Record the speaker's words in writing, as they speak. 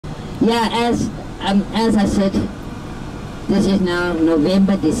Yeah, as I said, this is now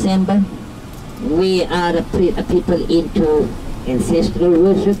November, December. We are a people into ancestral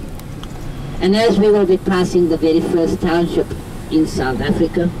worship. And as we will be passing the very first township in South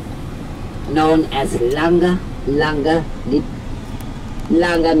Africa, known as Langa, Langa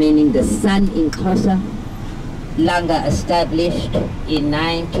meaning the sun in Xhosa. Langa established in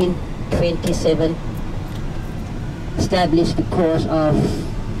 1927, established because of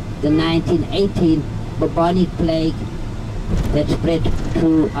the 1918 bubonic plague that spread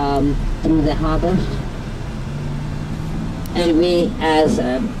through the harbors. And we as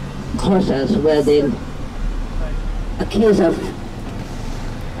Xhosas were then accused of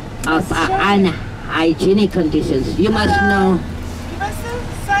unhygienic conditions. You must know. Give us a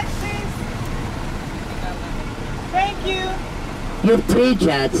side, please. Thank you. You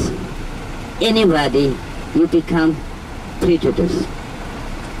prejudge anybody, you become prejudiced.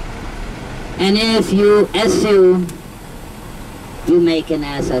 And if you assume, you make an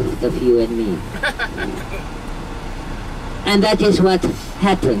ass of you and me. And that is what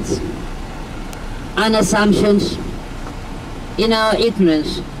happens. On assumptions, in our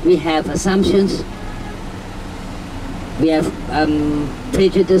ignorance, we have assumptions, we have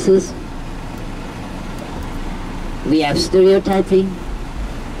prejudices, we have stereotyping,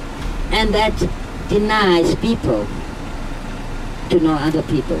 and that denies people to know other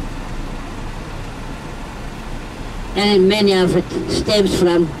people. And many of it stems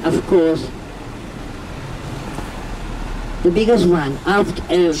from, of course, the biggest one,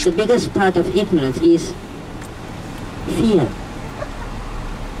 the biggest part of ignorance is fear.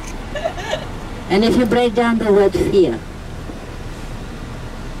 And if you break down the word fear,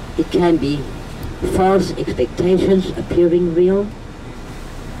 it can be false expectations appearing real.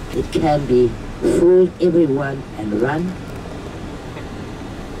 It can be fool everyone and run.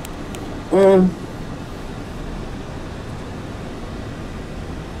 Or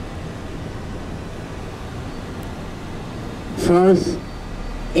false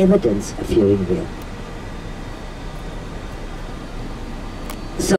evidence appearing real.